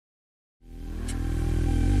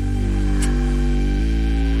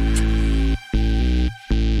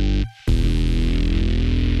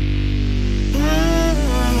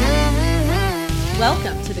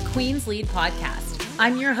Queen's Lead podcast.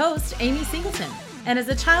 I'm your host, Amy Singleton, and as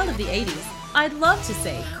a child of the 80s, I'd love to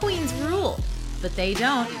say queens rule, but they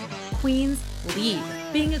don't. Queens lead.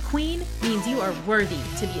 Being a queen means you are worthy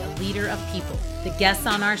to be a leader of people. The guests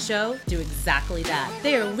on our show do exactly that.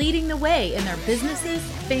 They are leading the way in their businesses,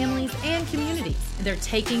 families, and communities. They're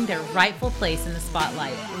taking their rightful place in the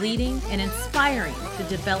spotlight, leading and inspiring the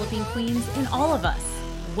developing queens in all of us.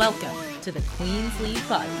 Welcome to the Queen's Lead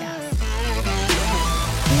podcast.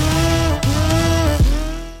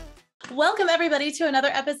 Welcome, everybody, to another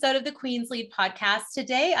episode of the Queen's Lead podcast.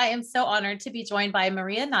 Today, I am so honored to be joined by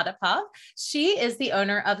Maria Nadapov. She is the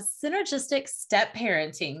owner of Synergistic Step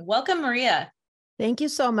Parenting. Welcome, Maria. Thank you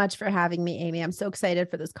so much for having me, Amy. I'm so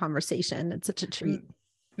excited for this conversation. It's such a treat.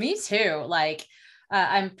 Me too.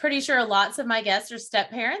 I'm pretty sure lots of my guests are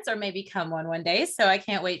step parents or may become one day. So I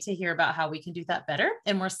can't wait to hear about how we can do that better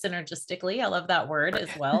and more synergistically. I love that word as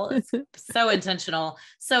well. It's so intentional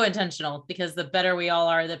because the better we all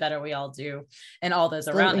are, the better we all do and all those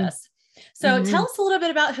around us. So tell us a little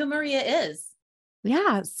bit about who Maria is.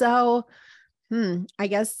 Yeah. So, I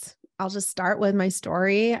guess I'll just start with my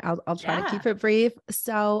story. I'll try to keep it brief.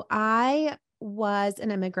 So I was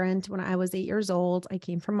an immigrant when I was 8 years old. I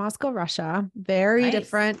came from Moscow, Russia, very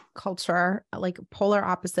different culture, like polar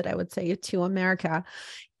opposite, I would say, to America.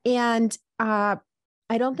 And I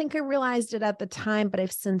don't think I realized it at the time, but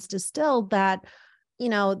I've since distilled that,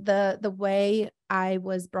 the way I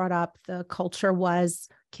was brought up, the culture was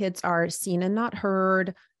kids are seen and not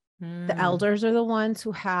heard. The elders are the ones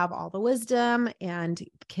who have all the wisdom and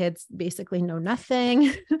kids basically know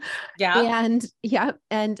nothing. And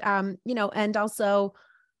also,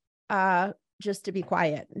 just to be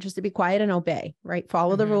quiet and obey, right?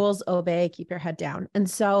 Follow the rules, obey, keep your head down. And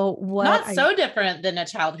so so different than a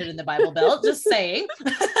childhood in the Bible Belt, just saying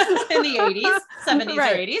in the 80s, 70s or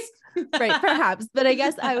 80s. Right. Perhaps. But I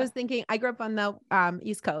guess I was thinking, I grew up on the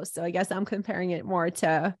East Coast. So I guess I'm comparing it more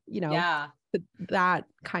to, that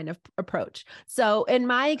kind of approach. So in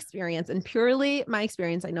my experience, and purely my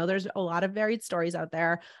experience, I know there's a lot of varied stories out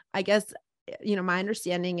there. I guess, my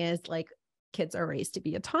understanding is kids are raised to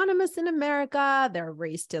be autonomous in America. They're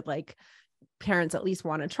raised to parents at least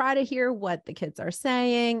want to try to hear what the kids are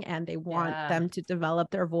saying, and they want them to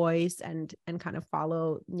develop their voice and kind of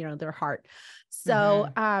follow, their heart. So,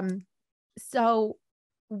 so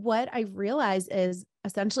what I realized is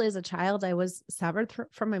essentially as a child, I was severed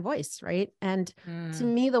from my voice. Right. And to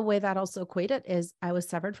me, the way that also equated is I was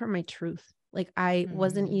severed from my truth. I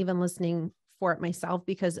wasn't even listening for it myself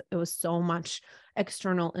because it was so much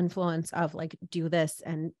external influence of do this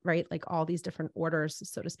and all these different orders,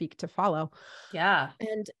 so to speak, to follow. Yeah.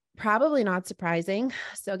 And probably not surprising.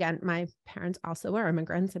 So again, my parents also were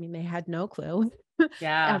immigrants. I mean, they had no clue.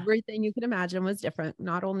 Yeah. Everything you could imagine was different,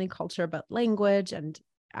 not only culture, but language and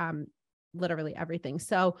literally everything.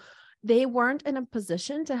 So they weren't in a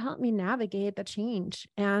position to help me navigate the change.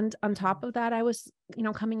 And on top of that, I was,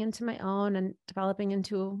 coming into my own and developing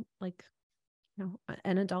into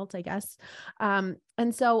an adult, I guess. And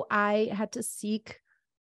so I had to seek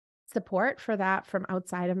support for that from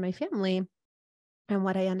outside of my family. And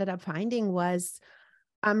what I ended up finding was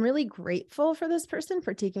I'm really grateful for this person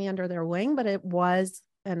for taking me under their wing, but it was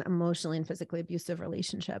an emotionally and physically abusive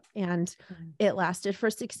relationship. And it lasted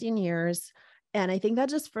for 16 years. And I think that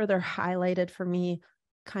just further highlighted for me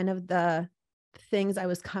kind of the things I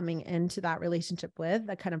was coming into that relationship with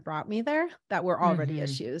that kind of brought me there that were already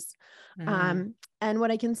issues. And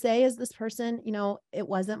what I can say is this person, it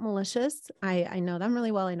wasn't malicious. I know them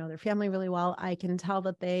really well. I know their family really well. I can tell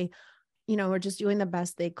that they, were just doing the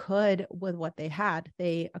best they could with what they had.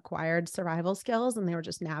 They acquired survival skills and they were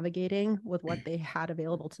just navigating with what they had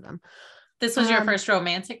available to them. This was your first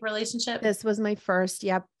romantic relationship? This was my first.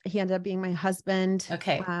 Yep. He ended up being my husband.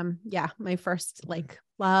 Okay. My first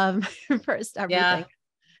love, my first everything. Yeah.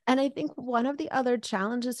 And I think one of the other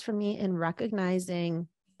challenges for me in recognizing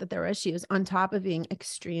that there were issues on top of being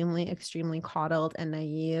extremely, extremely coddled and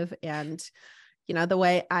naive. And, the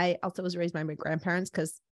way I also was raised by my grandparents,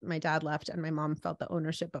 because my dad left and my mom felt the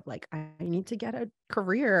ownership of I need to get a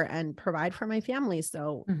career and provide for my family.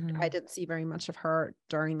 So I didn't see very much of her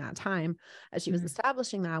during that time as she was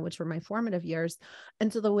establishing that, which were my formative years.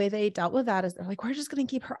 And so the way they dealt with that is they're we're just going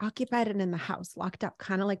to keep her occupied and in the house, locked up,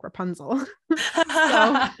 kind of like Rapunzel.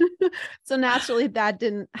 So naturally that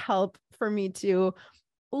didn't help for me to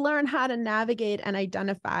learn how to navigate and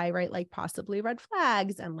identify, possibly red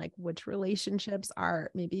flags and which relationships are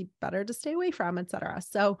maybe better to stay away from, et cetera.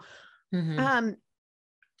 So,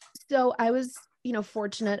 so I was,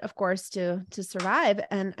 fortunate, of course, to survive.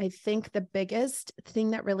 And I think the biggest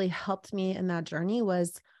thing that really helped me in that journey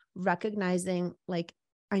was recognizing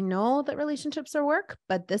I know that relationships are work,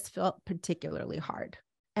 but this felt particularly hard.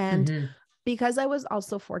 And because I was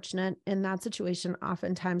also fortunate in that situation,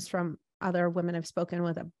 oftentimes from other women I've spoken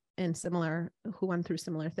with in similar, who went through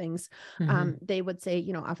similar things, they would say,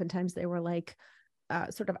 you know, oftentimes they were like,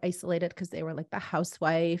 sort of isolated because they were like the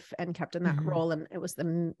housewife and kept in that role. And it was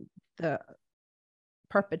the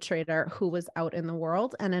perpetrator who was out in the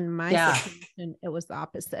world. And in my situation, it was the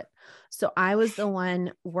opposite. So I was the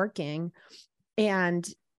one working, and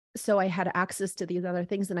so I had access to these other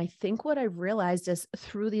things. And I think what I realized is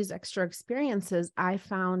through these extra experiences, I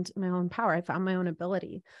found my own power. I found my own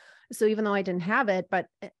ability. So even though I didn't have it,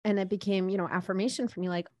 and it became, you know, affirmation for me,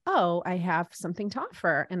 like, oh, I have something to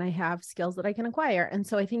offer and I have skills that I can acquire. And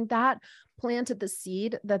so I think that planted the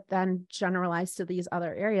seed that then generalized to these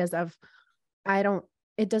other areas of,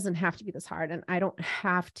 it doesn't have to be this hard, and I don't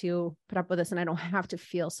have to put up with this, and I don't have to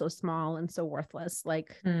feel so small and so worthless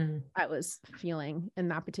like I was feeling in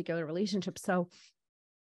that particular relationship. So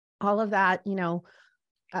all of that, you know,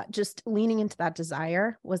 just leaning into that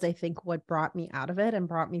desire was, I think, what brought me out of it and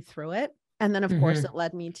brought me through it. And then of course it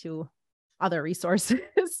led me to other resources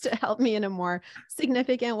to help me in a more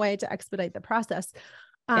significant way to expedite the process.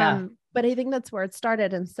 But I think that's where it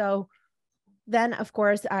started. And so then of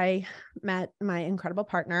course I met my incredible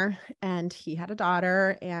partner, and he had a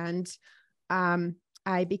daughter, and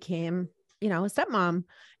I became, you know, a stepmom.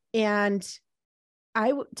 And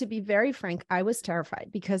to be very frank, I was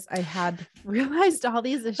terrified because I had realized all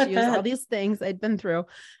these issues, all these things I'd been through.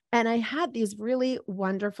 And I had these really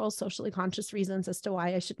wonderful socially conscious reasons as to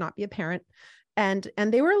why I should not be a parent. And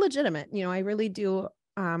they were legitimate. You know, I really do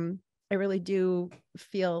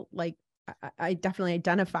feel like I definitely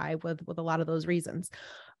identify with a lot of those reasons.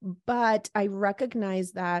 But I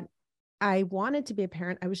recognize that I wanted to be a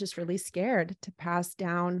parent. I was just really scared to pass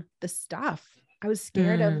down the stuff. I was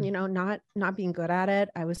scared of, you know, not being good at it.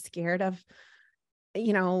 I was scared of,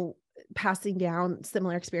 you know, passing down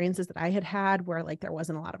similar experiences that I had had where like there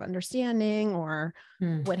wasn't a lot of understanding or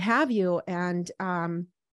what have you. And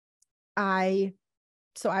I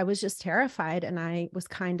was just terrified, and I was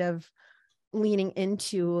kind of leaning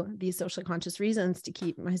into these socially conscious reasons to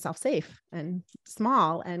keep myself safe and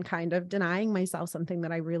small, and kind of denying myself something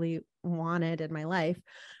that I really wanted in my life.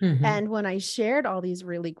 And when I shared all these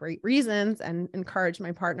really great reasons and encouraged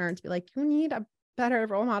my partner to be like, you need a better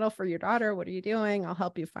role model for your daughter. What are you doing? I'll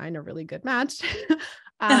help you find a really good match.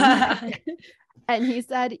 And he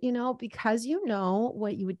said, you know, because you know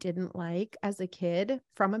what you didn't like as a kid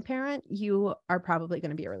from a parent, you are probably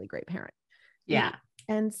going to be a really great parent. Yeah.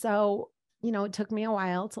 And so, you know, it took me a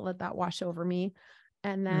while to let that wash over me.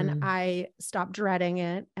 And then I stopped dreading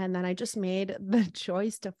it. And then I just made the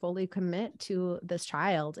choice to fully commit to this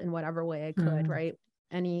child in whatever way I could, right?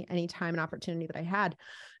 Any time and opportunity that I had.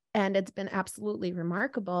 And it's been absolutely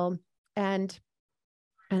remarkable. And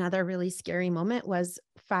another really scary moment was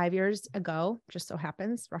 5 years ago, just so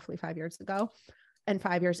happens, roughly 5 years ago. And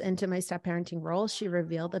 5 years into my step-parenting role, she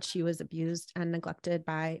revealed that she was abused and neglected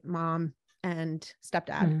by mom and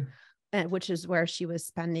stepdad. And which is where she was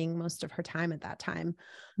spending most of her time at that time.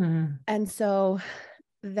 And so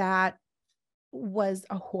that was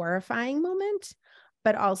a horrifying moment,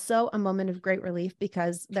 but also a moment of great relief,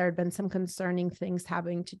 because there had been some concerning things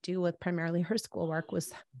having to do with primarily her schoolwork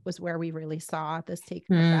was where we really saw this take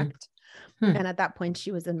effect. And at that point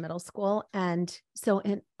she was in middle school. And so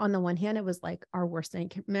on the one hand, it was like our worst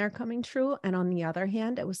nightmare coming true. And on the other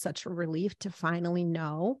hand, it was such a relief to finally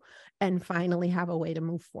know and finally have a way to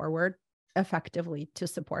move forward effectively to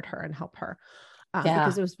support her and help her.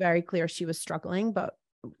 Because it was very clear she was struggling, but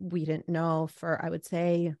we didn't know for, I would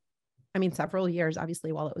say, I mean, several years,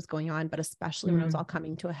 obviously, while it was going on, but especially when it was all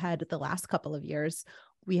coming to a head the last couple of years,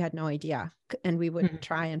 we had no idea. And we would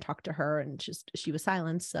try and talk to her, and she was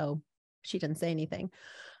silent. So she didn't say anything.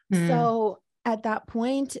 So at that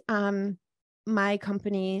point, my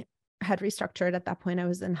company had restructured. At that point, I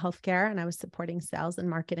was in healthcare and I was supporting sales and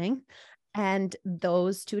marketing. And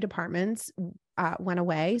those two departments went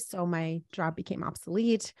away. So my job became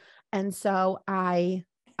obsolete. And so I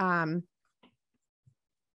found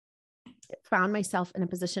myself in a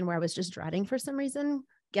position where I was just dreading, for some reason,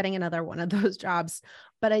 getting another one of those jobs.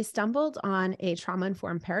 But I stumbled on a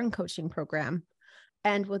trauma-informed parent coaching program.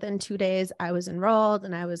 And within 2 days, I was enrolled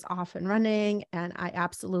and I was off and running, and I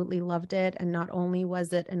absolutely loved it. And not only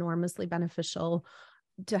was it enormously beneficial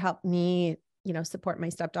to help me, you know, support my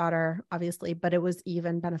stepdaughter, obviously, but it was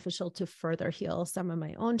even beneficial to further heal some of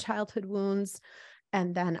my own childhood wounds.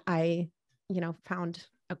 And then I, you know, found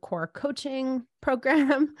a core coaching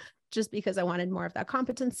program just because I wanted more of that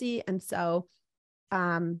competency. And so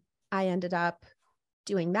I ended up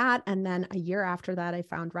doing that. And then a year after that, I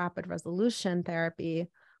found rapid resolution therapy,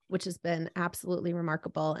 which has been absolutely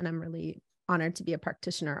remarkable. And I'm really honored to be a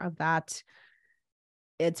practitioner of that.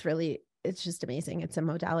 It's just amazing. It's a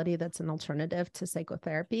modality that's an alternative to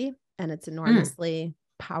psychotherapy, and it's enormously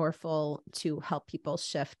powerful to help people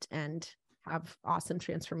shift and have awesome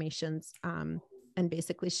transformations, and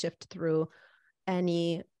basically shift through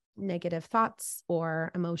any negative thoughts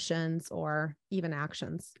or emotions or even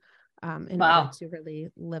actions, in order to really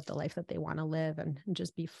live the life that they want to live and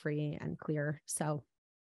just be free and clear. So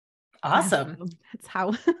awesome. Yeah, so that's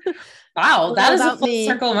how. Wow, that is a full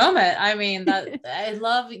circle moment. I mean, that I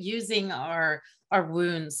love using our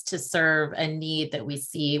wounds to serve a need that we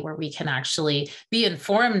see, where we can actually be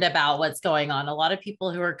informed about what's going on. A lot of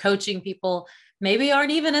people who are coaching people maybe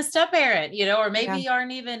aren't even a step parent, or maybe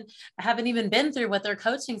haven't even been through what they're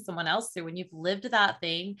coaching someone else through. When you've lived that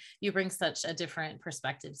thing, you bring such a different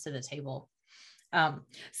perspective to the table.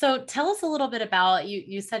 So tell us a little bit about,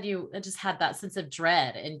 you said you just had that sense of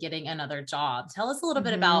dread in getting another job. Tell us a little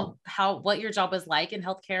bit about what your job was like in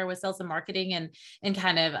healthcare with sales and marketing, and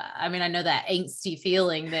kind of, I mean, I know that angsty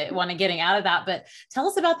feeling that getting out of that, but tell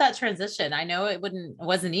us about that transition. I know it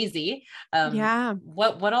wasn't easy.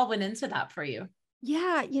 What all went into that for you?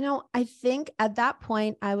 Yeah. I think at that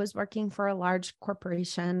point I was working for a large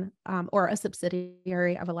corporation, or a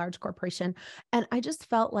subsidiary of a large corporation. And I just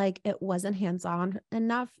felt like it wasn't hands-on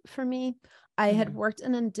enough for me. I had worked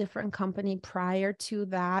in a different company prior to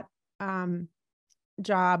that,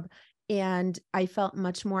 job, and I felt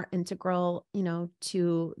much more integral,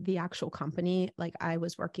 to the actual company. Like I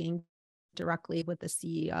was working directly with the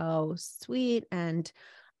CEO suite and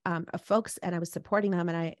of folks, and I was supporting them,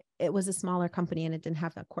 and it was a smaller company and it didn't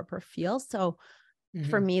have that corporate feel. So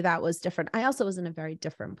for me, that was different. I also was in a very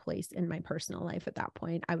different place in my personal life at that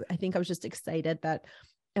point. I think I was just excited that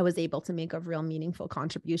I was able to make a real meaningful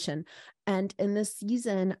contribution. And in this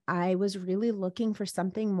season, I was really looking for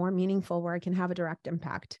something more meaningful where I can have a direct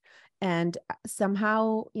impact. And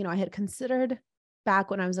somehow, I had considered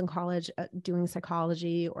back when I was in college doing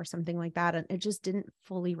psychology or something like that, and it just didn't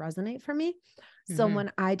fully resonate for me. So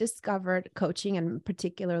when I discovered coaching, and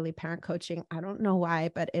particularly parent coaching, I don't know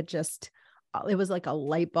why, but it was like a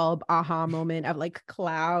light bulb aha moment of like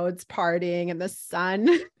clouds parting and the sun,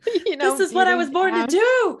 this is what I was born to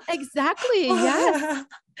do. Exactly. Yes.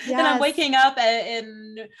 And I'm waking up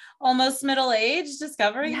in almost middle age,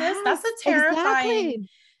 discovering this. That's a terrifying,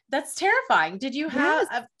 that's terrifying. Did you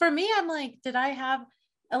have, for me, I'm like, did I have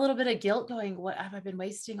a little bit of guilt going, what have I been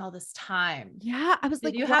wasting all this time? Yeah. I was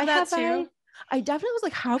did you have that too? I definitely was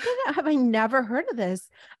like, how have I never heard of this?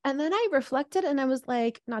 And then I reflected and I was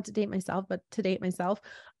like, not to date myself, but to date myself,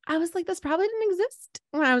 I was like, this probably didn't exist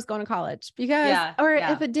when I was going to college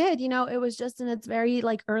if it did, it was just in its very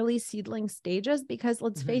like early seedling stages, because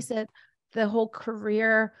let's face it, the whole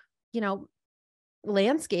career,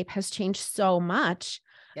 landscape has changed so much.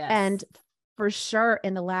 And for sure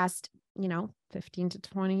in the last, 15 to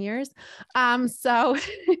 20 years. So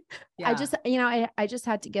I just, I just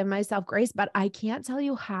had to give myself grace, but I can't tell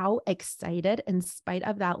you how excited, in spite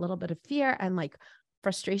of that little bit of fear and like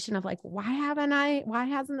frustration of like, why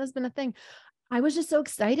hasn't this been a thing? I was just so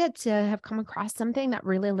excited to have come across something that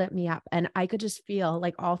really lit me up. And I could just feel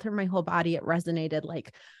like all through my whole body, it resonated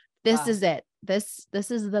like, this is it. This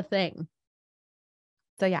is the thing.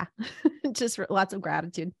 So yeah, just lots of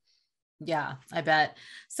gratitude. Yeah, I bet.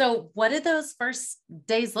 So what did those first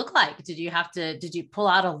days look like? Did you pull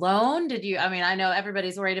out a loan? I know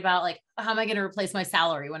everybody's worried about like, how am I going to replace my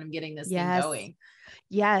salary when I'm getting this thing going?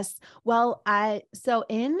 Yes. Well, so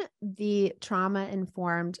in the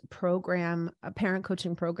trauma-informed program, a parent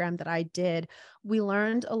coaching program that I did, we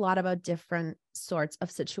learned a lot about different sorts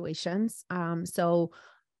of situations.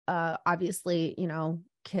 Obviously,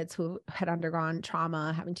 kids who had undergone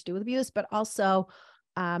trauma having to do with abuse, but also,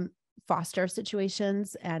 foster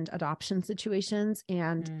situations and adoption situations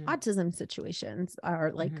and autism situations,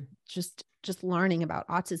 are like just learning about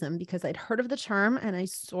autism, because I'd heard of the term and I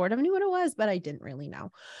sort of knew what it was, but I didn't really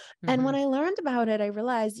know. And when I learned about it, I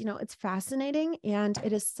realized, it's fascinating, and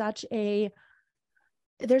it is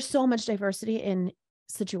there's so much diversity in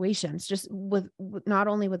situations, just with not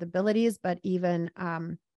only with abilities, but even,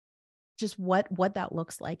 just what that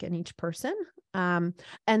looks like in each person. And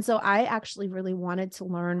so I actually really wanted to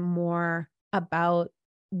learn more about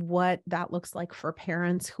what that looks like for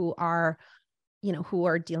parents who are, who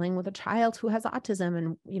are dealing with a child who has autism,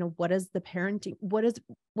 and, what is the parenting, what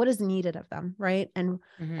is needed of them. Right. And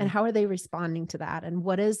how are they responding to that? And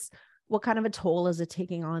what kind of a toll is it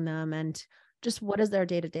taking on them? And just what does their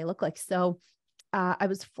day-to-day look like? So I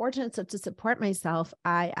was fortunate. So to support myself,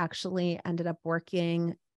 I actually ended up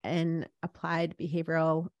working in applied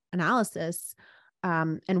behavioral analysis,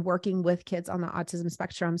 and working with kids on the autism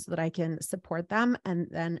spectrum so that I can support them and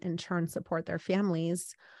then in turn support their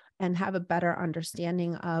families and have a better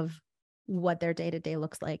understanding of what their day-to-day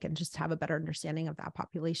looks like, and just have a better understanding of that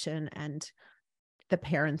population and the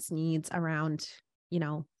parents' needs around,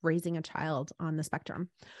 raising a child on the spectrum.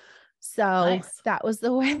 So Nice. that was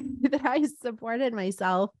the way that I supported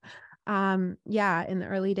myself. In the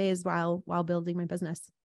early days while building my business.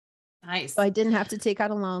 So Nice. I didn't have to take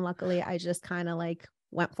out a loan. Luckily, I just kind of like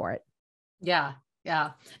went for it. Yeah.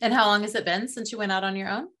 Yeah. And how long has it been since you went out on your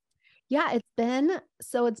own? Yeah,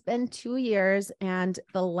 it's been 2 years, and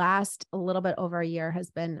the last a little bit over a year has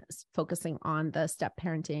been focusing on the step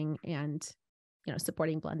parenting and,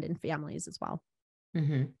 supporting blended families as well.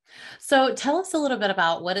 Mm-hmm. So tell us a little bit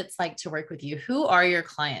about what it's like to work with you. Who are your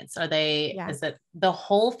clients? Yeah. Is it the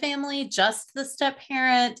whole family, just the step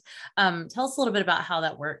parent? Tell us a little bit about how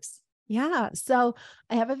that works. Yeah. So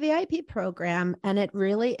I have a VIP program, and it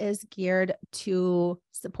really is geared to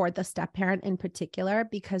support the step parent in particular,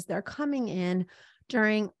 because they're coming in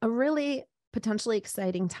during a really potentially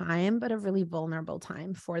exciting time, but a really vulnerable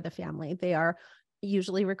time for the family. They are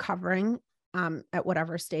usually recovering at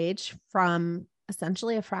whatever stage from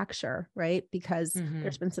essentially a fracture, right? Because Mm-hmm.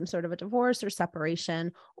 there's been some sort of a divorce or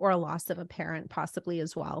separation or a loss of a parent, possibly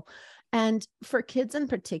as well. And for kids in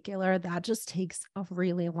particular, that just takes a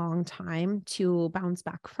really long time to bounce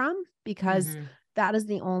back from, because Mm-hmm. that is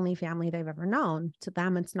the only family they've ever known. To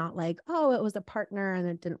them, it's not like, oh, it was a partner and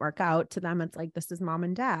it didn't work out. To them, it's like, this is mom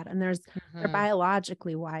and dad. And they're Mm-hmm.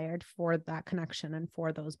 biologically wired for that connection and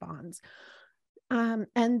for those bonds.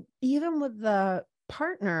 And even with the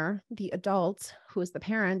partner, the adult who is the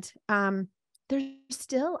parent, there's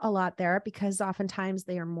still a lot there, because oftentimes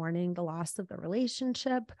they are mourning the loss of the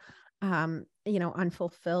relationship,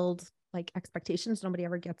 unfulfilled like expectations. Nobody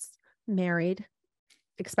ever gets married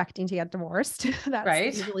expecting to get divorced. That's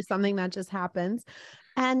Right. usually something that just happens.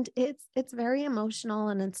 And it's very emotional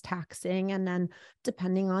and it's taxing. And then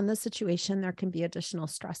depending on the situation, there can be additional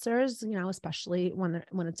stressors, especially when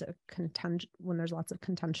it's when there's lots of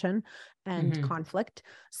contention and Mm-hmm. conflict.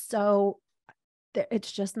 So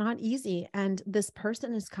it's just not easy. And this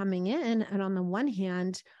person is coming in, and on the one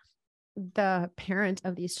hand, the parent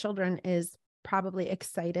of these children is probably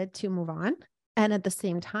excited to move on. And at the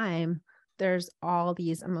same time, there's all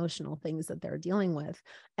these emotional things that they're dealing with.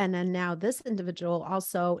 And then now this individual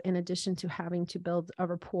also, in addition to having to build a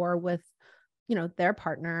rapport with, their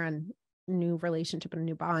partner and new relationship and a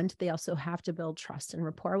new bond, they also have to build trust and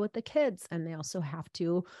rapport with the kids. And they also have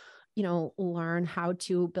to, learn how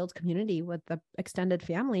to build community with the extended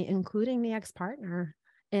family, including the ex-partner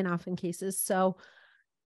in often cases. So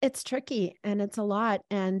it's tricky and it's a lot.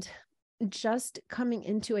 And just coming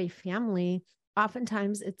into a family,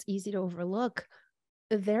 oftentimes it's easy to overlook.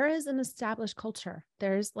 There is an established culture.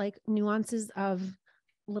 There's like nuances of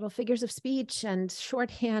little figures of speech and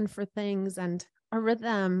shorthand for things and a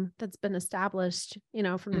rhythm that's been established, from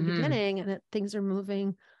the Mm-hmm. beginning, and things are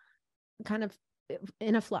moving kind of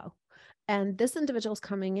in a flow. And this individual's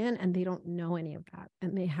coming in and they don't know any of that.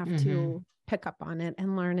 And they have Mm-hmm. to pick up on it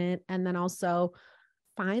and learn it. And then also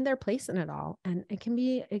find their place in it all. And it can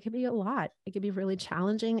be a lot. It can be really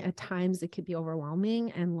challenging at times. It could be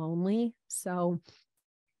overwhelming and lonely. So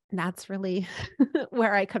that's really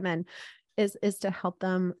where I come in, is to help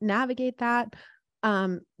them navigate that,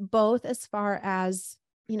 both as far as,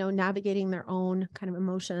 navigating their own kind of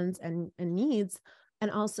emotions and needs,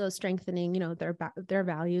 and also strengthening, their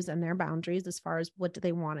values and their boundaries as far as what do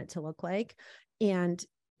they want it to look like. And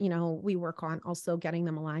we work on also getting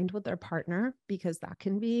them aligned with their partner, because that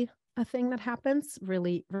can be a thing that happens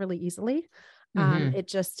really, really easily. Mm-hmm. It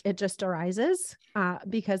just arises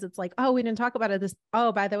because it's like, oh, we didn't talk about it.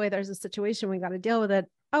 Oh, by the way, there's a situation, we got to deal with it.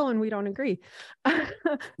 Oh, and we don't agree.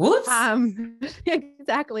 Whoops.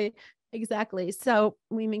 Exactly. Exactly. So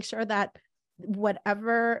we make sure that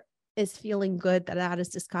whatever is feeling good, that is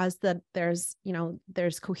discussed, that there's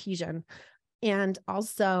cohesion. And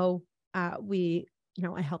also I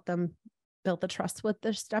help them build the trust with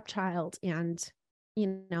their stepchild and,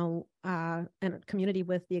 and a community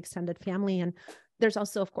with the extended family. And there's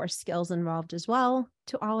also, of course, skills involved as well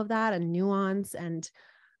to all of that, and nuance and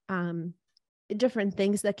different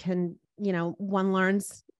things that can, one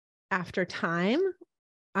learns after time,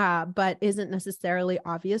 but isn't necessarily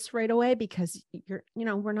obvious right away, because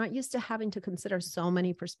we're not used to having to consider so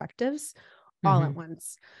many perspectives all Mm-hmm. at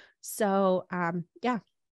once. So, yeah.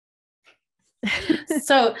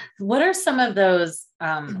 So what are some of those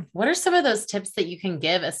tips that you can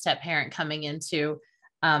give a step parent coming into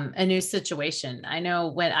a new situation? I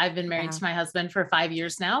know when I've been married Yeah. to my husband for 5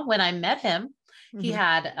 years now, when I met him, he Mhm.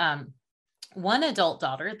 had one adult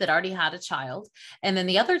daughter that already had a child, and then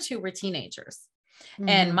the other two were teenagers.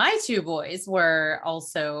 And Mhm. my two boys were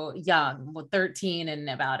also young, 13 and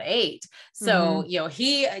about 8. So, Mhm.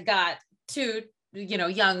 he got two,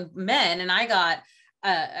 young men, and I got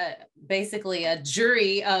basically a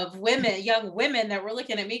jury of women, young women that were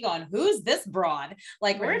looking at me going, who's this broad?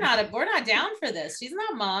 Like, Right. we're not down for this. She's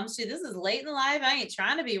not mom. This is late in life. I ain't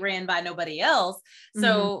trying to be ran by nobody else. Mhm.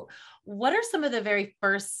 So what are some of the very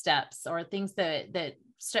first steps or things that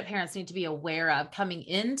step parents need to be aware of coming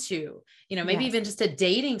into, maybe Yes. even just a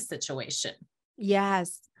dating situation?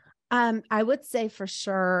 Yes. I would say for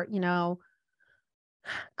sure,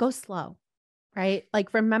 go slow. Right?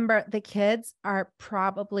 Like, remember, the kids are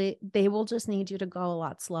probably, they will just need you to go a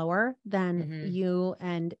lot slower than Mm-hmm. you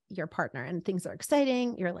and your partner. And things are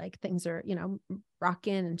exciting. You're like, things are,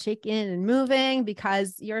 rocking and shaking and moving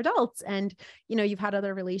because you're adults and, you've had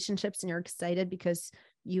other relationships and you're excited because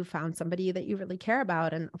you found somebody that you really care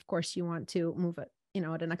about. And of course, you want to move it,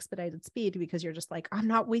 at an expedited speed because you're just like, I'm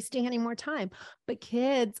not wasting any more time. But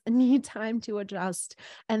kids need time to adjust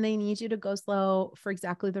and they need you to go slow for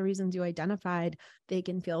exactly the reasons you identified. They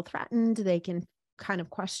can feel threatened. They can kind of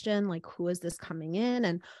question, like, who is this coming in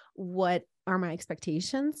and what are my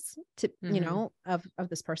expectations to, Mm-hmm. of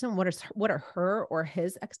this person? What are her or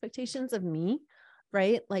his expectations of me?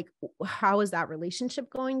 Right? Like, how is that relationship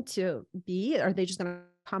going to be? Are they just going to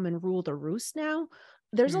come and rule the roost now?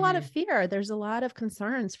 There's a lot of Mm-hmm. fear. There's a lot of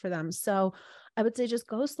concerns for them. So I would say just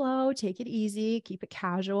go slow, take it easy, keep it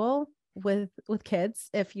casual with kids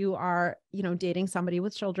if you are, dating somebody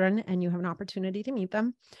with children and you have an opportunity to meet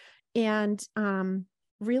them. And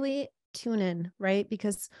really tune in, right?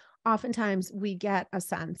 Because oftentimes we get a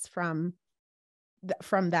sense from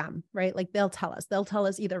them, right? Like, they'll tell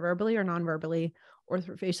us either verbally or non-verbally or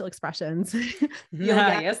through facial expressions.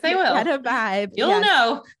 Yes, they You'll get will. a vibe. You'll Yes,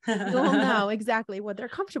 know. you'll know exactly what they're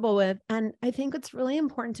comfortable with. And I think it's really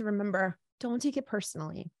important to remember, don't take it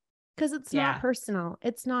personally because it's not Yeah. personal.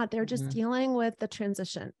 It's not. They're just Mm-hmm. dealing with the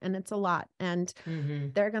transition and it's a lot. And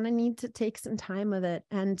Mm-hmm. they're going to need to take some time with it.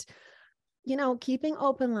 And, keeping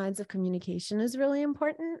open lines of communication is really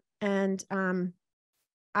important. And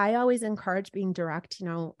I always encourage being direct,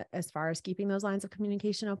 as far as keeping those lines of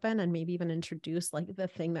communication open and maybe even introduce like the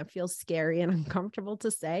thing that feels scary and uncomfortable to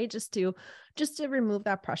say just to remove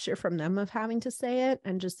that pressure from them of having to say it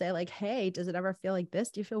and just say like, hey, does it ever feel like this?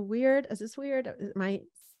 Do you feel weird? Is this weird? Am I,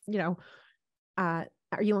 you know, are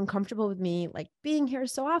you uncomfortable with me like being here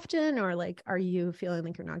so often? Or like, are you feeling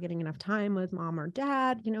like you're not getting enough time with mom or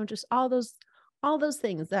dad? Just all those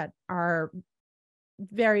things that are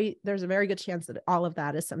there's a very good chance that all of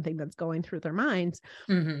that is something that's going through their minds.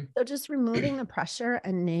 Mm-hmm. So just removing the pressure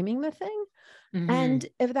and naming the thing. Mm-hmm. And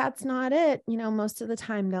if that's not it, most of the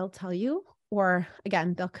time they'll tell you, or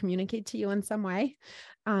again, they'll communicate to you in some way.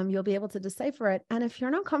 You'll be able to decipher it. And if you're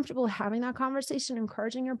not comfortable having that conversation,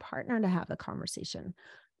 encouraging your partner to have the conversation,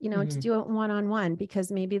 to Mm-hmm. do it one-on-one,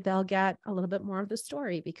 because maybe they'll get a little bit more of the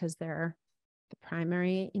story because they're the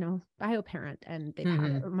primary, bio parent and they've had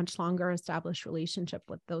Mm-hmm. a much longer established relationship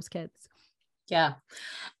with those kids. Yeah.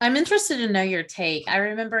 I'm interested to know your take. I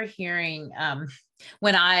remember hearing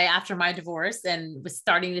when after my divorce and was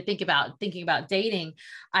starting to thinking about dating,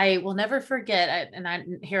 I will never forget.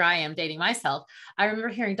 Here I am dating myself. I remember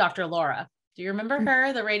hearing Dr. Laura. Do you remember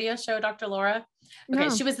her, the radio show, Dr. Laura? Okay,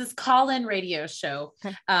 No. she was this call-in radio show,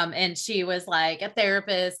 Okay. and she was like a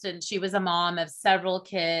therapist, and she was a mom of several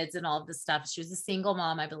kids and all of this stuff. She was a single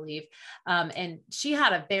mom, I believe, and she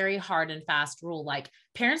had a very hard and fast rule, like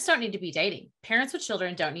parents don't need to be dating. Parents with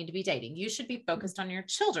children don't need to be dating. You should be focused on your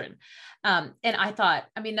children. And I thought,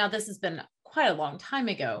 I mean, now this has been quite a long time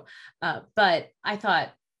ago, but I thought,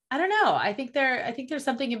 I don't know. I think there's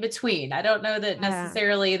something in between. I don't know that Yeah.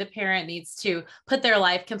 necessarily the parent needs to put their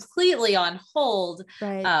life completely on hold.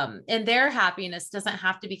 Right. And their happiness doesn't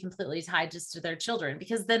have to be completely tied just to their children,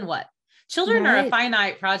 because then what? Children are a Right.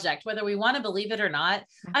 finite project, whether we want to believe it or not.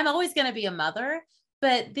 Yeah. I'm always going to be a mother,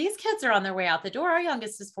 but these kids are on their way out the door. Our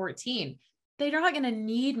youngest is 14. They're not going to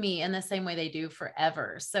need me in the same way they do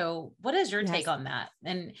forever. So what is your take Yes. on that?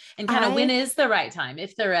 And kind of when I, is the right time,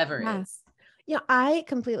 if there ever yeah. is? I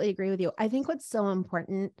completely agree with you. I think what's so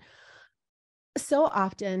important So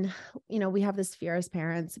often, we have this fear as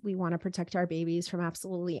parents. We want to protect our babies from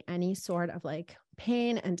absolutely any sort of like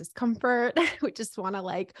pain and discomfort. We just want to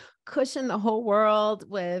like cushion the whole world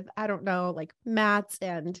with, I don't know, like mats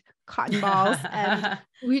and cotton balls. And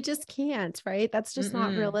we just can't, right? That's just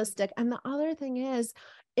not Mm-mm. realistic. And the other thing is,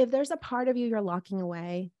 if there's a part of you you're locking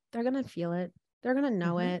away, they're going to feel it. They're going to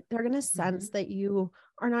know Mm-hmm. it. They're going to Mm-hmm. sense that you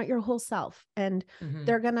are not your whole self. And Mm-hmm.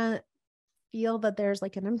 they're going to feel that there's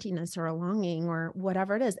like an emptiness or a longing or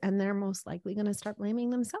whatever it is. And they're most likely going to start blaming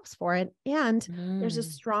themselves for it. And there's a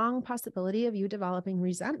Mm. strong possibility of you developing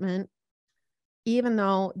resentment, even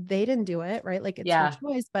though they didn't do it, right? Like it's your Yeah.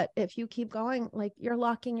 choice. But if you keep going, like you're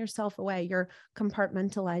locking yourself away, you're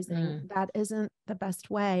compartmentalizing. Mm. That isn't the best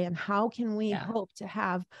way. And how can we Yeah. hope to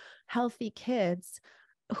have healthy kids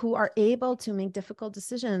who are able to make difficult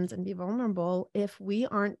decisions and be vulnerable if we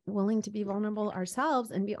aren't willing to be vulnerable ourselves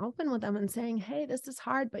and be open with them and saying, hey, this is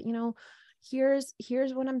hard, but here's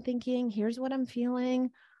what I'm thinking, here's what I'm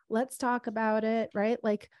feeling, let's talk about it, right?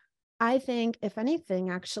 Like I think if anything,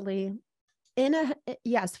 actually,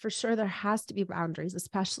 yes, for sure there has to be boundaries,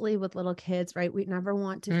 especially with little kids, right? We never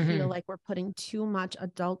want to feel Mm-hmm. like we're putting too much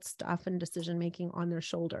adult stuff and decision making on their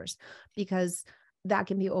shoulders, because that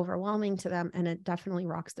can be overwhelming to them and it definitely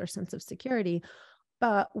rocks their sense of security.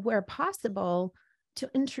 But where possible, to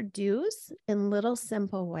introduce in little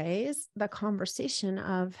simple ways the conversation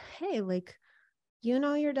of, hey, like,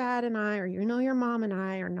 your dad and I, or your mom and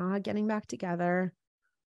I are not getting back together.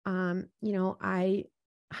 I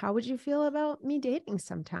how would you feel about me dating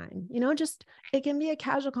sometime? Just it can be a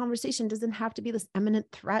casual conversation, doesn't have to be this imminent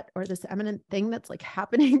threat or this imminent thing that's like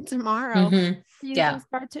happening tomorrow. Mm-hmm. You can Yeah.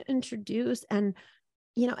 start to introduce, and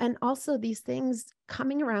also these things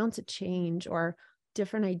coming around to change or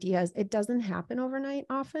different ideas, it doesn't happen overnight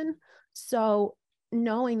often. So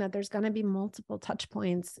knowing that there's going to be multiple touch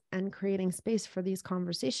points and creating space for these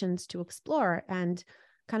conversations to explore and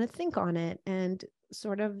kind of think on it and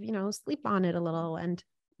sort of, sleep on it a little and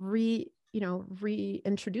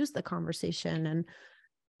reintroduce the conversation,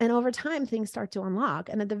 and over time things start to unlock,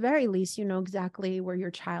 and at the very least you know exactly where your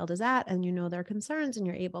child is at and you know their concerns and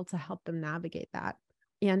you're able to help them navigate that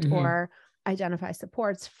and Mm-hmm. or identify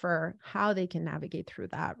supports for how they can navigate through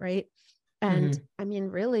that, right? And Mm-hmm. I mean,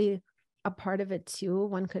 really, a part of it too,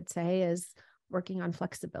 one could say, is working on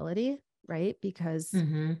flexibility, right? Because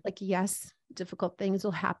Mm-hmm. like, yes, difficult things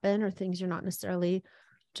will happen or things you're not necessarily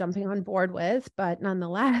jumping on board with, but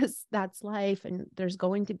nonetheless, that's life and there's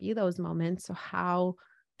going to be those moments. So how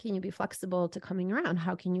can you be flexible to coming around?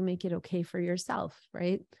 How can you make it okay for yourself,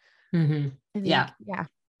 right? Mm-hmm. I Yeah. think, yeah.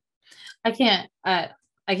 I can't,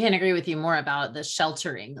 I can't agree with you more about the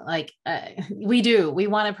sheltering. Like, we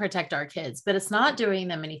want to protect our kids, but it's not doing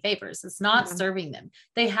them any favors. It's not Yeah. serving them.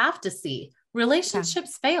 They have to see Yeah.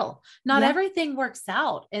 relationships fail. Not Yeah. everything works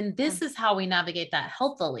out. And Yeah. this is how we navigate that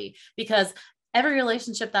healthily, because every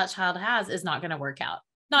relationship that child has is not going to work out.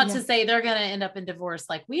 Not Yeah. to say they're going to end up in divorce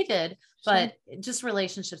like we did, Sure. but just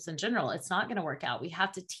relationships in general, it's not going to work out. We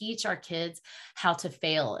have to teach our kids how to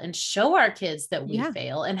fail and show our kids that we Yeah.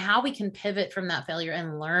 fail and how we can pivot from that failure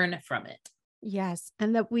and learn from it. Yes.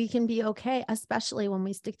 And that we can be okay, especially when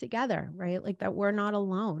we stick together, right? Like that we're not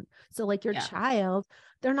alone. So, like your Yeah. child,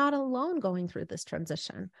 they're not alone going through this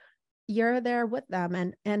transition. You're there with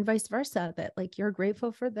them, and vice versa, that like you're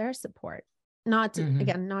grateful for their support. Not to, Mm-hmm.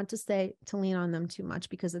 again, not to say to lean on them too much,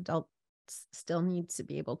 because adults still need to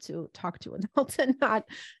be able to talk to adults and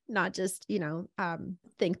not just,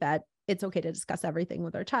 think that it's okay to discuss everything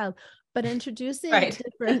with our child, but introducing Right.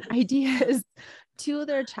 different ideas to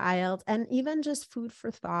their child, and even just food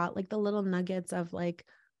for thought, like the little nuggets of like,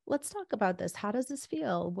 let's talk about this. How does this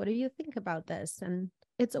feel? What do you think about this? And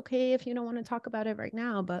it's okay if you don't want to talk about it right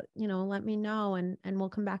now, but let me know and we'll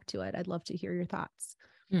come back to it. I'd love to hear your thoughts.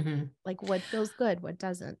 Mm-hmm. Like what feels good, what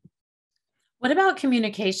doesn't. What about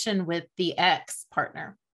communication with the ex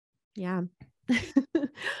partner? Yeah.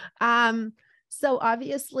 um, so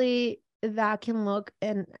obviously that can look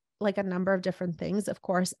in like a number of different things. Of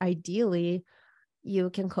course, ideally,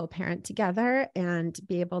 you can co-parent together and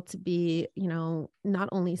be able to be, not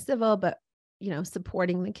only civil, but,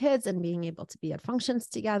 supporting the kids and being able to be at functions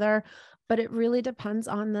together. But it really depends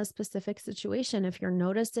on the specific situation. If you're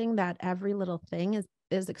noticing that every little thing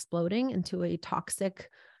is exploding into a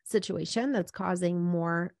toxic situation that's causing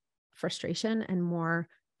more frustration and more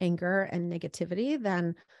anger and negativity,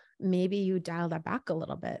 then maybe you dial that back a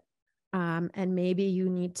little bit. And maybe you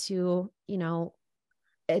need to,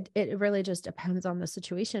 it really just depends on the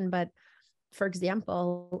situation. But for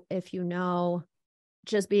example, if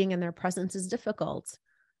just being in their presence is difficult,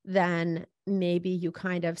 then maybe you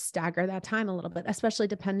kind of stagger that time a little bit, especially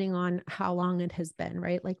depending on how long it has been,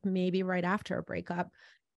 right? Like maybe right after a breakup,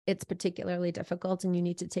 it's particularly difficult and you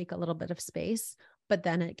need to take a little bit of space, but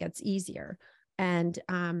then it gets easier. And,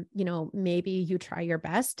 maybe you try your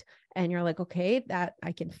best and you're like, okay, that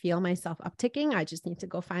I can feel myself upticking. I just need to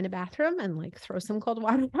go find a bathroom and like throw some cold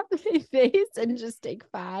water on my face and just take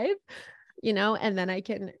 5, and then I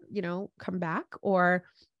can, come back. Or,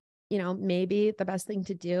 maybe the best thing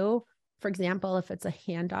to do, for example, if it's a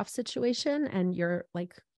handoff situation and you're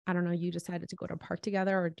like, I don't know, you decided to go to a park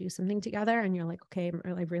together or do something together and you're like, okay,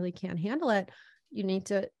 I really can't handle it. You need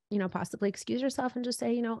to, possibly excuse yourself and just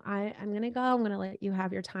say, I'm going to go. I'm going to let you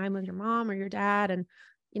have your time with your mom or your dad and,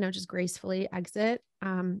 just gracefully exit.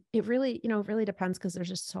 It really depends because there's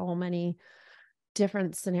just so many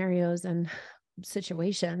different scenarios and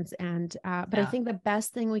situations. And, but I think the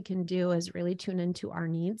best thing we can do is really tune into our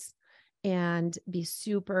needs and be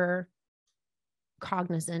super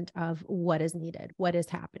cognizant of what is needed, what is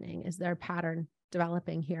happening. Is there a pattern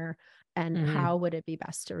developing here? And how would it be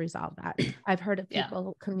best to resolve that? I've heard of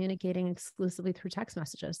people communicating exclusively through text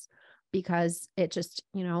messages because it just,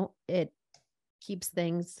 it keeps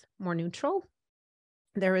things more neutral.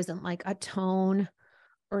 There isn't like a tone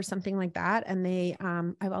or something like that. And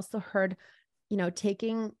I've also heard,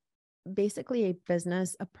 taking basically a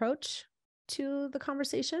business approach to the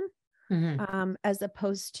conversation, as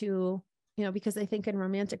opposed to, because I think in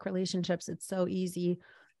romantic relationships, it's so easy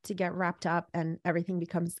to get wrapped up and everything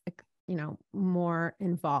becomes, more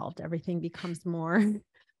involved. Everything becomes more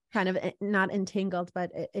kind of not entangled,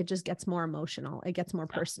 but it just gets more emotional. It gets more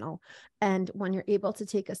personal. And when you're able to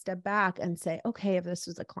take a step back and say, okay, if this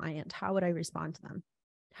was a client, how would I respond to them?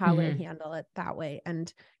 How would I handle it that way?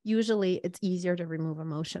 And usually it's easier to remove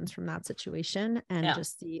emotions from that situation and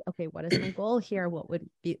just see, okay, what is my goal here? What would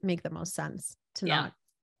make the most sense to not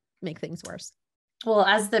make things worse? Well,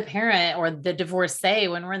 as the parent or the divorcee,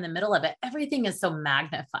 when we're in the middle of it, everything is so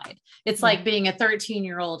magnified. It's like being a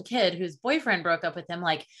 13-year-old kid whose boyfriend broke up with him.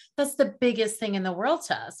 Like that's the biggest thing in the world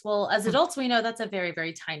to us. Well, as adults, we know that's a very,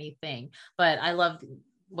 very tiny thing, but I love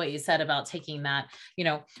what you said about taking that,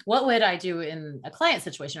 what would I do in a client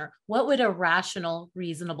situation, or what would a rational,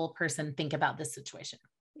 reasonable person think about this situation?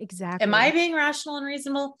 Exactly. Am I being rational and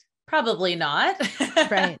reasonable? Probably not.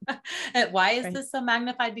 Right. Why is this so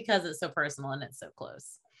magnified? Because it's so personal and it's so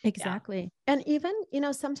close. Exactly. Yeah. And even,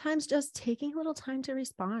 sometimes just taking a little time to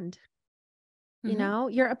respond.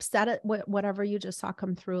 You're upset at whatever you just saw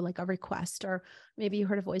come through, like a request, or maybe you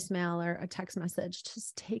heard a voicemail or a text message.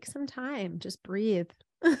 Just take some time, just breathe,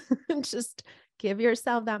 just give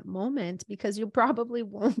yourself that moment, because you probably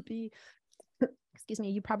won't be,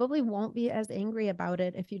 you probably won't be as angry about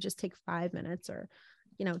it if you just take 5 minutes or,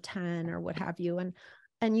 10 or what have you.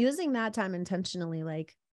 And using that time intentionally,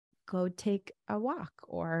 like go take a walk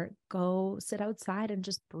or go sit outside and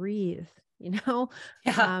just breathe, or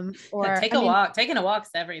take a walk. Taking a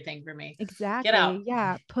walk's everything for me. Exactly. Get out.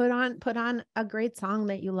 Yeah. Put on a great song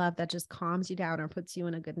that you love that just calms you down or puts you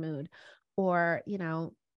in a good mood. Or,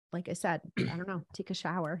 like I said, I don't know, take a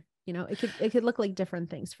shower. It could look like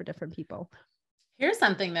different things for different people. Here's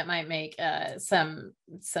something that might make some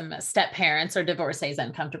step parents or divorcees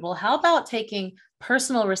uncomfortable. How about taking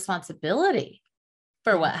personal responsibility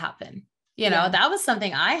for what happened? That was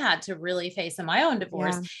something I had to really face in my own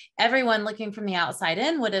divorce. Everyone looking from the outside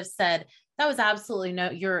in would have said that was absolutely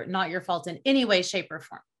not your fault in any way, shape, or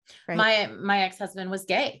form. Right. My ex-husband was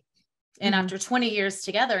gay. And after 20 years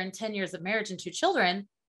together and 10 years of marriage and 2 children,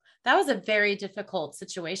 that was a very difficult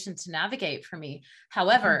situation to navigate for me.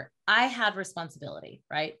 However, I had responsibility,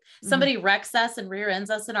 right? Somebody wrecks us and rear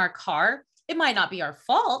ends us in our car. It might not be our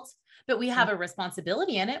fault, but we have a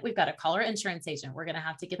responsibility in it. We've got to call our insurance agent. We're going to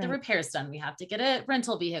have to get the repairs done. We have to get a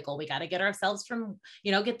rental vehicle. We got to get ourselves from,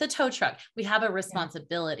 get the tow truck. We have a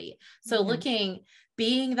responsibility. So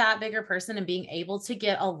being that bigger person and being able to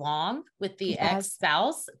get along with the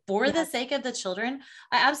ex-spouse for the sake of the children,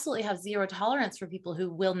 I absolutely have zero tolerance for people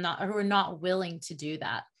who are not willing to do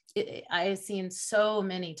that. I've seen so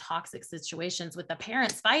many toxic situations with the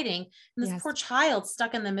parents fighting and this poor child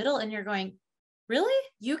stuck in the middle, and you're going, really?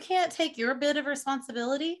 You can't take your bit of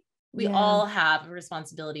responsibility? We all have a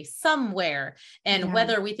responsibility somewhere. And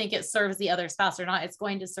whether we think it serves the other spouse or not, it's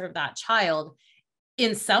going to serve that child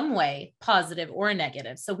in some way, positive or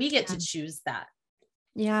negative. So we get to choose that.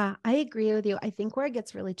 Yeah, I agree with you. I think where it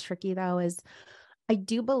gets really tricky though is I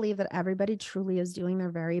do believe that everybody truly is doing their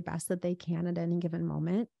very best that they can at any given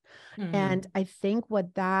moment. And I think what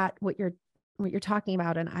you're talking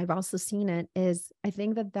about, and I've also seen it, is I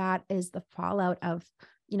think that is the fallout of,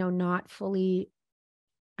 not fully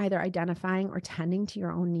either identifying or tending to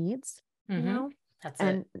your own needs. you Mm-hmm. know, That's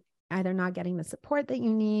and it. either not getting the support that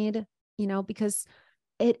you need, because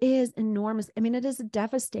it is enormous. I mean, it is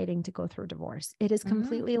devastating to go through divorce. It is Mm-hmm.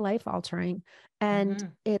 completely life altering, and Mm-hmm.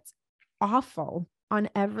 it's awful on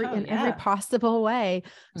Oh in every yeah. possible way.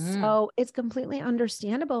 Mm-hmm. So it's completely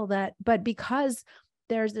understandable but because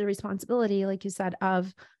there's the responsibility, like you said,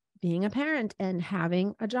 of being a parent and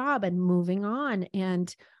having a job and moving on,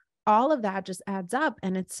 and all of that just adds up.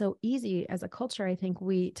 And it's so easy as a culture. I think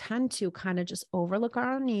we tend to kind of just overlook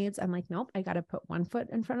our own needs and like, nope, I got to put one foot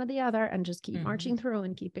in front of the other and just keep Mm-hmm. marching through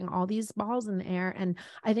and keeping all these balls in the air. And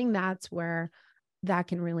I think that's where that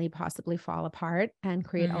can really possibly fall apart and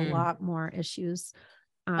create a Mm-hmm. lot more issues.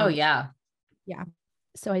 Oh Um, yeah, yeah.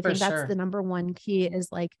 So I for think that's the sure. number one key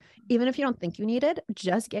is like, even if you don't think you need it,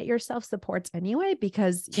 just get yourself supports anyway,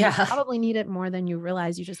 because you Yeah. probably need it more than you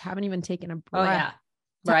realize. You just haven't even taken a Oh breath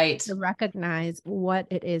yeah. Right. to recognize what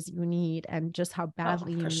it is you need and just how Oh,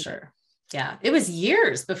 badly you for need it. sure. Yeah. It was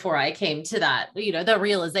years before I came to that, the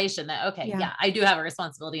realization that, okay, Yeah. yeah, I do have a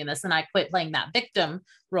responsibility in this. And I quit playing that victim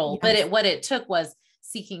role. But Yes. what it took was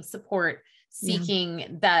seeking support, Yeah.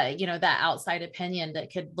 seeking that, that outside opinion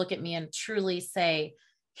that could look at me and truly say,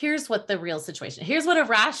 here's what the real situation, here's what a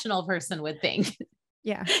rational person would think.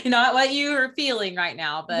 Yeah. Not what you are feeling right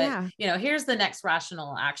now, but Yeah. here's the next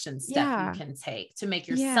rational action step you Yeah. can take to make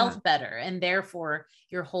Yeah. yourself better and therefore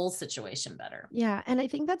your whole situation better. Yeah. And I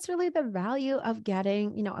think that's really the value of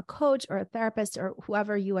getting, a coach or a therapist or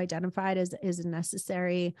whoever you identified as is a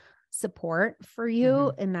necessary support for you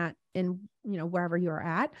Mm-hmm. in that, wherever you're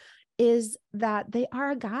at, is that they are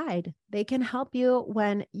a guide. They can help you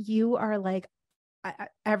when you are like,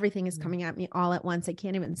 everything is coming at me all at once. I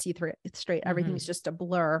can't even see through it straight. Mm-hmm. Everything's just a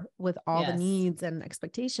blur with all the Yes. needs and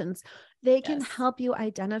expectations. They can Yes. help you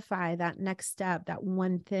identify that next step, that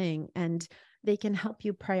one thing, and they can help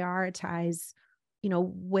you prioritize,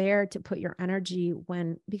 where to put your energy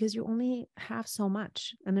because you only have so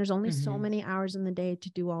much and there's only so Mm-hmm. many hours in the day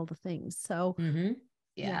to do all the things. So, Mm-hmm.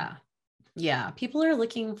 yeah. Yeah. Yeah. People are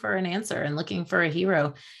looking for an answer and looking for a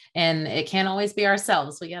hero, and it can't always be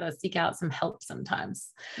ourselves. We got to seek out some help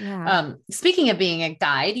sometimes. Yeah. Speaking of being a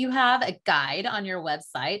guide, you have a guide on your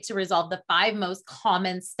website to resolve the 5 most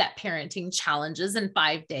common step parenting challenges in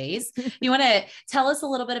 5 days. You want to tell us a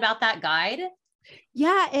little bit about that guide?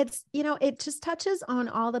 Yeah, it's, it just touches on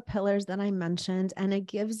all the pillars that I mentioned, and it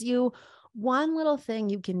gives you one little thing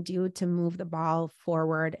you can do to move the ball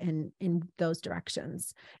forward in those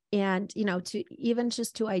directions. And, to even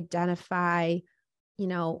just to identify,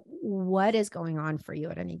 what is going on for you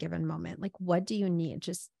at any given moment. Like, what do you need?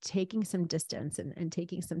 Just taking some distance and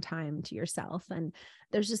taking some time to yourself. And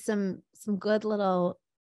there's just some good little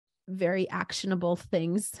very actionable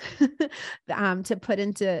things to put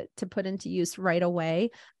into use right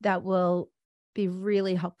away that will be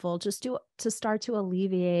really helpful just to start to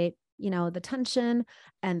alleviate the tension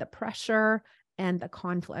and the pressure and the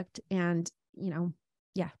conflict. And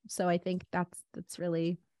yeah, so I think that's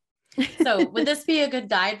really So would this be a good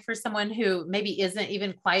guide for someone who maybe isn't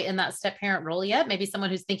even quite in that step parent role yet? Maybe someone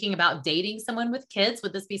who's thinking about dating someone with kids.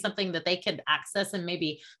 Would this be something that they could access and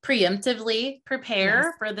maybe preemptively prepare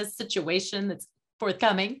Yes. for this situation that's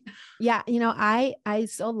forthcoming? Yeah, I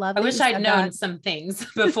so love I that wish you I'd said known that. some things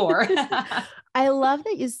before. I love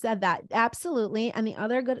that you said that. Absolutely. And the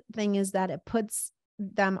other good thing is that it puts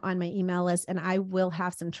them on my email list, and I will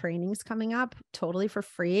have some trainings coming up totally for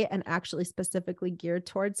free and actually specifically geared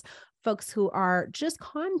towards folks who are just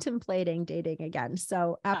contemplating dating again.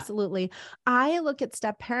 So absolutely. I look at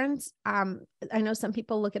step parents. I know some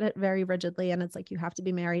people look at it very rigidly and it's like, you have to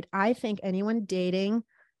be married. I think anyone dating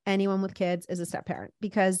anyone with kids is a step parent,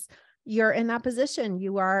 because you're in that position.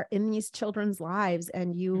 You are in these children's lives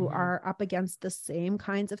and you are up against the same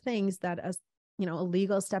kinds of things that a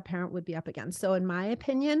legal step parent would be up against. So in my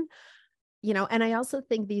opinion, and I also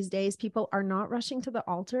think these days people are not rushing to the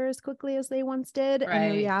altar as quickly as they once did. And the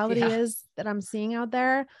Right. reality Yeah. is that I'm seeing out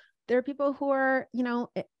there are people who are,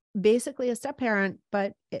 basically a step parent,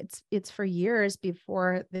 but it's for years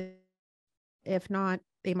before if not,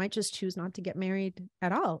 they might just choose not to get married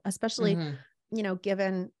at all, especially, Mm-hmm.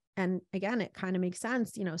 Given, and again, it kind of makes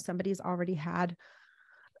sense, somebody's already had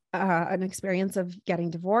an experience of getting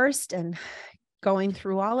divorced and going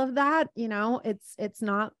through all of that, it's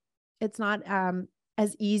not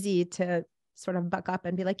as easy to sort of buck up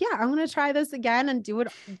and be like, yeah, I'm going to try this again and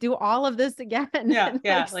do all of this again. Yeah. And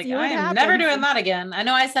Yeah. like Like, see I what am never happens. doing that again. I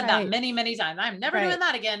know I said that Right. many, many times. I'm never doing Right.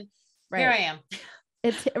 that again. Here Right. I am.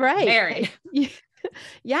 It's right. Married.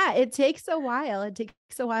 Yeah. It takes a while. It takes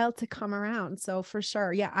a while to come around. So for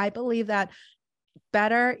sure. Yeah. I believe that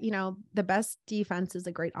better, the best defense is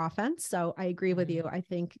a great offense. So I agree with you. I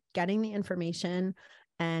think getting the information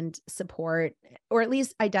and support, or at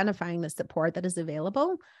least identifying the support that is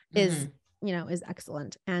available is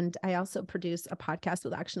excellent. And I also produce a podcast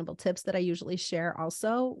with actionable tips that I usually share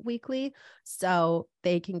also weekly. So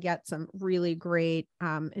they can get some really great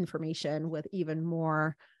information with even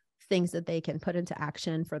more things that they can put into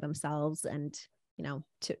action for themselves and,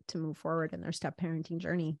 to move forward in their step parenting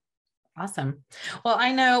journey. Awesome. Well,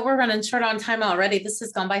 I know we're running short on time already. This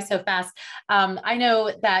has gone by so fast. I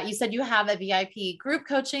know that you said you have a VIP group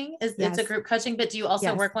coaching. It's a group coaching, but do you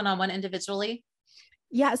also work one-on-one individually?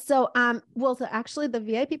 Yeah. So, so actually the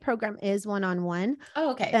VIP program is one-on-one.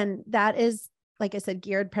 Oh, okay. And that is, like I said,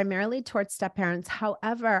 geared primarily towards step parents.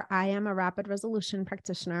 However, I am a rapid resolution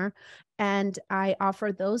practitioner, and I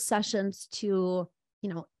offer those sessions to,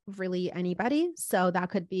 really anybody. So that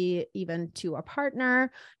could be even to a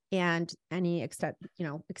partner and any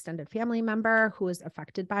extended family member who is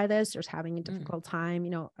affected by this or is having a difficult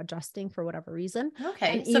time, adjusting for whatever reason.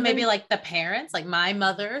 Okay. And So maybe like the parents, like my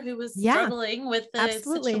mother who was struggling with the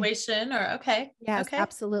situation, or okay. Yes, okay.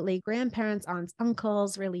 Absolutely. Grandparents, aunts,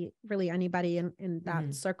 uncles, really, really anybody in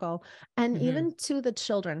that circle. And even to the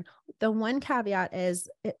children. The one caveat is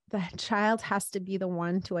the child has to be the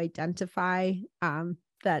one to identify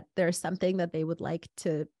that there's something that they would like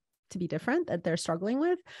to be different, that they're struggling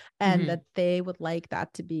with, and that they would like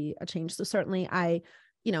that to be a change. So certainly I,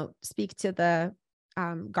 speak to the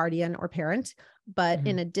guardian or parent, but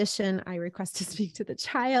in addition, I request to speak to the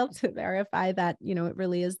child to verify that, it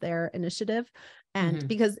really is their initiative. And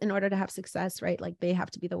because in order to have success, right, like they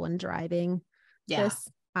have to be the one driving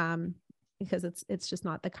this, because it's just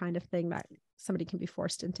not the kind of thing that somebody can be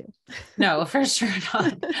forced into. No, for sure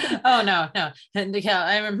not. Oh, no. And yeah,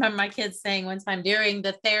 I remember my kids saying one time during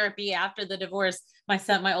the therapy after the divorce, my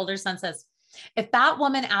older son says, if that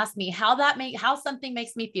woman asked me how something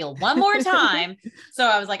makes me feel one more time. So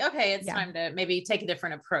I was like, okay, it's time to maybe take a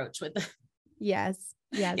different approach with Yes.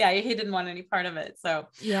 Yeah. He didn't want any part of it. So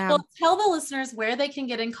well, tell the listeners where they can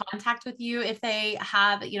get in contact with you. If they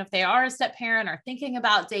have, if they are a step parent or thinking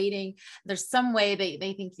about dating, there's some way they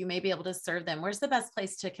think you may be able to serve them. Where's the best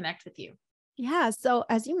place to connect with you? Yeah. So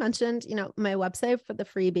as you mentioned, my website for the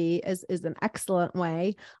freebie is an excellent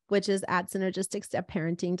way, which is at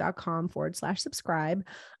synergisticstepparenting.com/subscribe.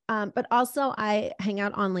 But also I hang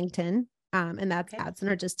out on LinkedIn. And that's at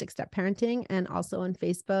Synergistic Step Parenting, and also on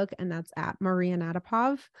Facebook, and that's at Maria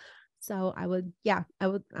Natapov. So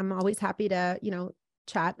I'm always happy to,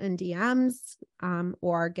 chat in DMs,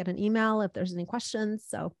 or get an email if there's any questions.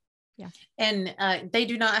 So yeah. And they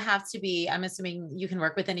do not have to be, I'm assuming you can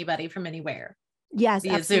work with anybody from anywhere. Yes,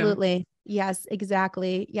 absolutely. Zoom. Yes,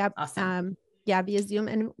 exactly. Yep. Awesome. Via Zoom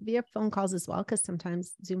and via phone calls as well, because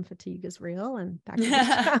sometimes Zoom fatigue is real and that can be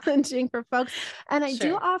challenging for folks. And I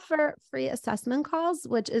do offer free assessment calls,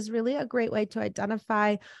 which is really a great way to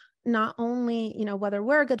identify not only, whether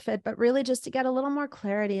we're a good fit, but really just to get a little more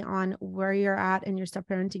clarity on where you're at in your step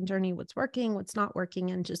parenting journey, what's working, what's not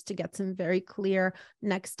working, and just to get some very clear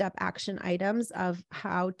next step action items of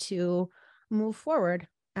how to move forward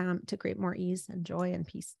to create more ease and joy and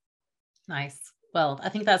peace. Nice. Well, I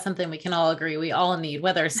think that's something we can all agree we all need,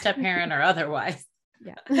 whether a step parent or otherwise.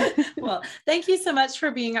 Yeah. Well, thank you so much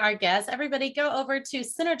for being our guest. Everybody go over to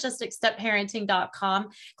synergisticstepparenting.com,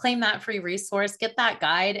 claim that free resource, get that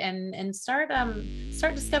guide, and start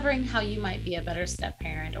discovering how you might be a better step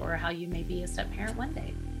parent, or how you may be a step parent one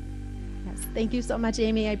day. Yes. Thank you so much,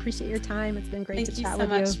 Amy. I appreciate your time. It's been great to chat with you.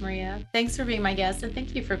 Thank you so much, Maria. Thanks for being my guest, and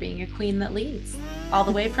thank you for being a queen that leads all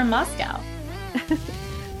the way from Moscow.